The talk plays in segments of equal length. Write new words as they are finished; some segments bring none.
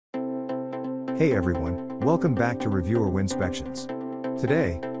Hey everyone, welcome back to Reviewer Winspections.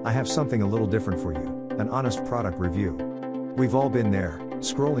 Today, I have something a little different for you, an honest product review. We've all been there,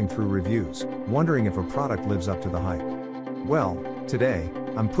 scrolling through reviews, wondering if a product lives up to the hype. Well, today,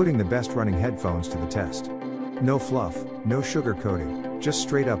 I'm putting the best running headphones to the test. No fluff, no sugarcoating, just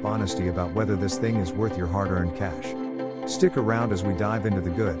straight up honesty about whether this thing is worth your hard-earned cash. Stick around as we dive into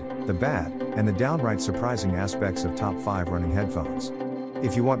the good, the bad, and the downright surprising aspects of top 5 running headphones.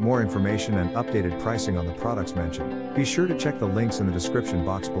 If you want more information and updated pricing on the products mentioned, be sure to check the links in the description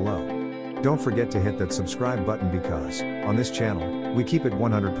box below. Don't forget to hit that subscribe button because, on this channel, we keep it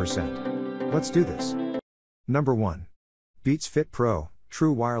 100%. Let's do this. Number 1. Beats Fit Pro,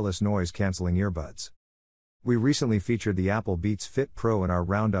 True Wireless Noise Cancelling Earbuds. We recently featured the Apple Beats Fit Pro in our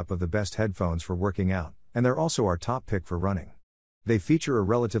roundup of the best headphones for working out, and they're also our top pick for running. They feature a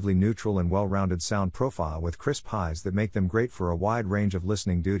relatively neutral and well-rounded sound profile with crisp highs that make them great for a wide range of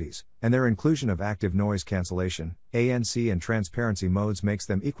listening duties, and their inclusion of active noise cancellation, ANC and transparency modes makes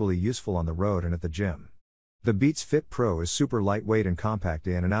them equally useful on the road and at the gym. The Beats Fit Pro is super lightweight and compact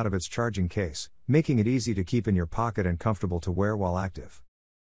in and out of its charging case, making it easy to keep in your pocket and comfortable to wear while active.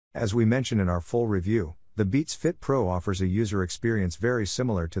 As we mentioned in our full review, the Beats Fit Pro offers a user experience very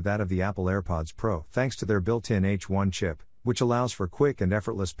similar to that of the Apple AirPods Pro thanks to their built-in H1 chip, which allows for quick and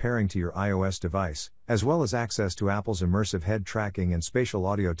effortless pairing to your iOS device, as well as access to Apple's immersive head tracking and spatial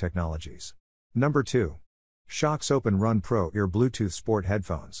audio technologies. Number 2. Shox Open Run Pro Ear Bluetooth Sport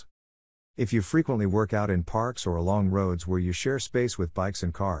Headphones. If you frequently work out in parks or along roads where you share space with bikes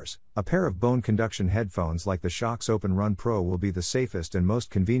and cars, a pair of bone conduction headphones like the Shox Open Run Pro will be the safest and most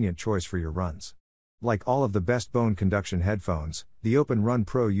convenient choice for your runs. Like all of the best bone conduction headphones, the Open Run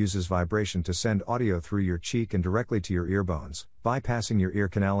Pro uses vibration to send audio through your cheek and directly to your ear bones, bypassing your ear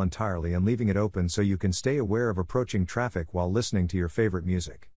canal entirely and leaving it open so you can stay aware of approaching traffic while listening to your favorite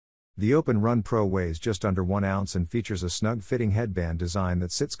music. The Open Run Pro weighs just under 1 ounce and features a snug-fitting headband design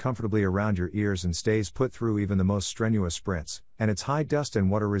that sits comfortably around your ears and stays put through even the most strenuous sprints, and its high dust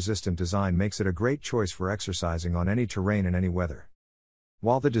and water-resistant design makes it a great choice for exercising on any terrain and any weather.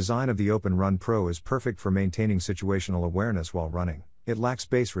 While the design of the Open Run Pro is perfect for maintaining situational awareness while running, it lacks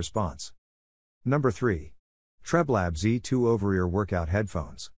bass response. Number 3. Treblab Z2 Over-Ear Workout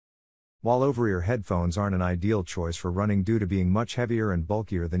Headphones. While over-ear headphones aren't an ideal choice for running due to being much heavier and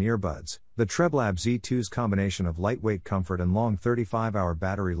bulkier than earbuds, the Treblab Z2's combination of lightweight comfort and long 35-hour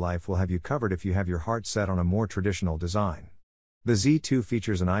battery life will have you covered if you have your heart set on a more traditional design. The Z2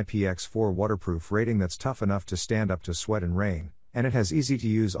 features an IPX4 waterproof rating that's tough enough to stand up to sweat and rain, and it has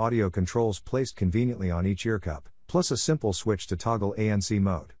easy-to-use audio controls placed conveniently on each ear cup, plus a simple switch to toggle ANC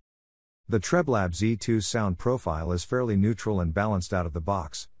mode. The Treblab Z2's sound profile is fairly neutral and balanced out of the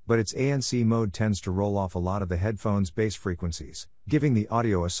box, but its ANC mode tends to roll off a lot of the headphone's bass frequencies, giving the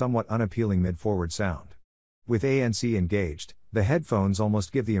audio a somewhat unappealing mid-forward sound. With ANC engaged, the headphones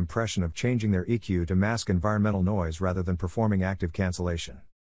almost give the impression of changing their EQ to mask environmental noise rather than performing active cancellation.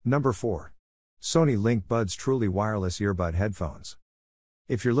 Number 4. Sony Link Buds Truly Wireless Earbud Headphones.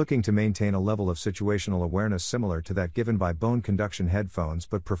 If you're looking to maintain a level of situational awareness similar to that given by bone conduction headphones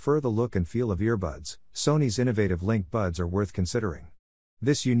but prefer the look and feel of earbuds, Sony's innovative Link Buds are worth considering.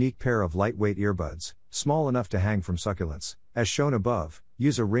 This unique pair of lightweight earbuds, small enough to hang from succulents, as shown above,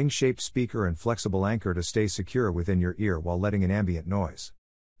 use a ring-shaped speaker and flexible anchor to stay secure within your ear while letting in ambient noise.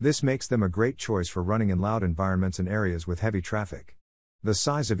 This makes them a great choice for running in loud environments and areas with heavy traffic. The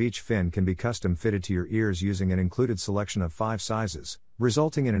size of each fin can be custom fitted to your ears using an included selection of 5 sizes,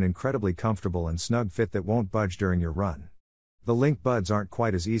 resulting in an incredibly comfortable and snug fit that won't budge during your run. The Link Buds aren't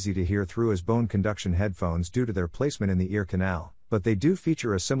quite as easy to hear through as bone conduction headphones due to their placement in the ear canal, but they do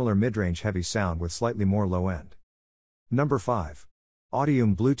feature a similar mid-range heavy sound with slightly more low end. Number 5.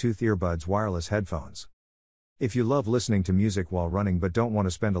 Audium Bluetooth Earbuds Wireless Headphones. If you love listening to music while running but don't want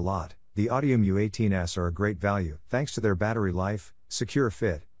to spend a lot, the Audium U18s are a great value, thanks to their battery life, secure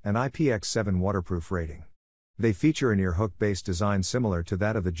fit, and IPX7 waterproof rating. They feature an ear hook-based design similar to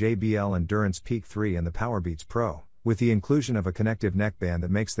that of the JBL Endurance Peak 3 and the Powerbeats Pro, with the inclusion of a connective neckband that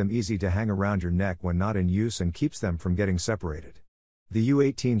makes them easy to hang around your neck when not in use and keeps them from getting separated. The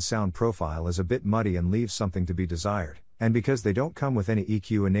U18 sound profile is a bit muddy and leaves something to be desired, and because they don't come with any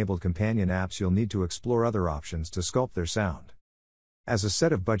EQ-enabled companion apps, you'll need to explore other options to sculpt their sound. As a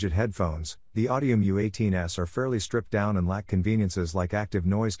set of budget headphones, the Audium U18s are fairly stripped down and lack conveniences like active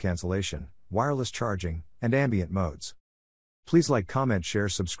noise cancellation, wireless charging, and ambient modes. Please like, comment, share,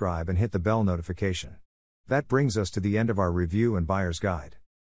 subscribe, and hit the bell notification. That brings us to the end of our review and buyer's guide.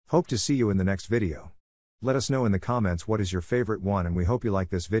 Hope to see you in the next video. Let us know in the comments what is your favorite one, and we hope you like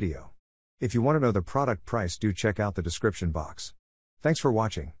this video. If you want to know the product price, do check out the description box. Thanks for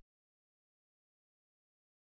watching.